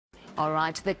All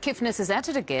right, the Kiffness is at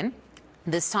it again.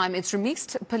 This time it's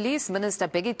remixed Police Minister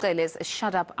Bheki Cele's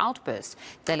shut-up outburst.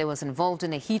 Cele was involved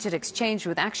in a heated exchange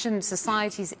with Action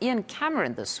Society's Ian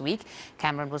Cameron this week.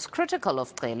 Cameron was critical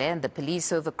of Cele and the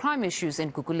police over crime issues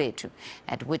in Gugulethu,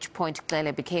 at which point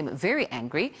Cele became very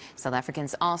angry. South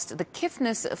Africans asked the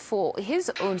Kiffness for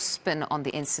his own spin on the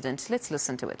incident. Let's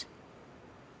listen to it.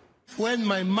 When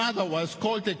my mother was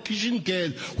called a kitchen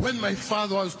girl, when my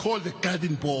father was called a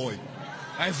garden boy,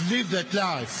 I've lived that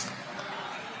life.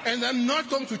 And I'm not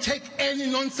going to take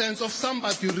any nonsense of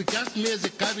somebody who regards me as a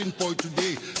garden boy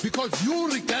today, because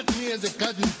you regard me as a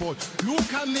garden boy. You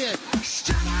come here,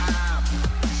 shut up!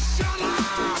 Shut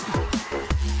up!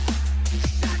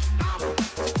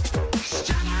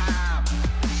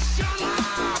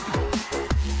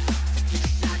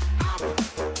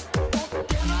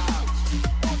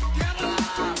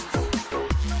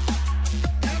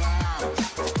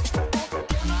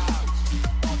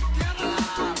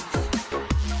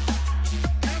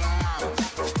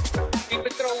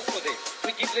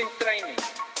 Training.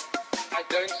 I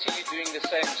don't see you doing the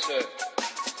same, sir.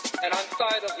 And I'm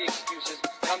tired of the excuses.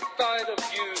 I'm tired of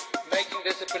you making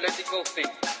this a political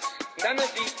thing. None of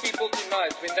these people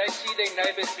tonight, when they see their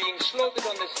neighbors being slaughtered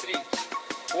on the streets,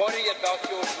 worry about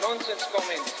your nonsense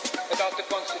comments about the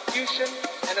Constitution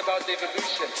and about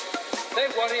devolution. They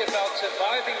worry about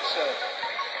surviving,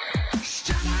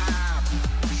 sir.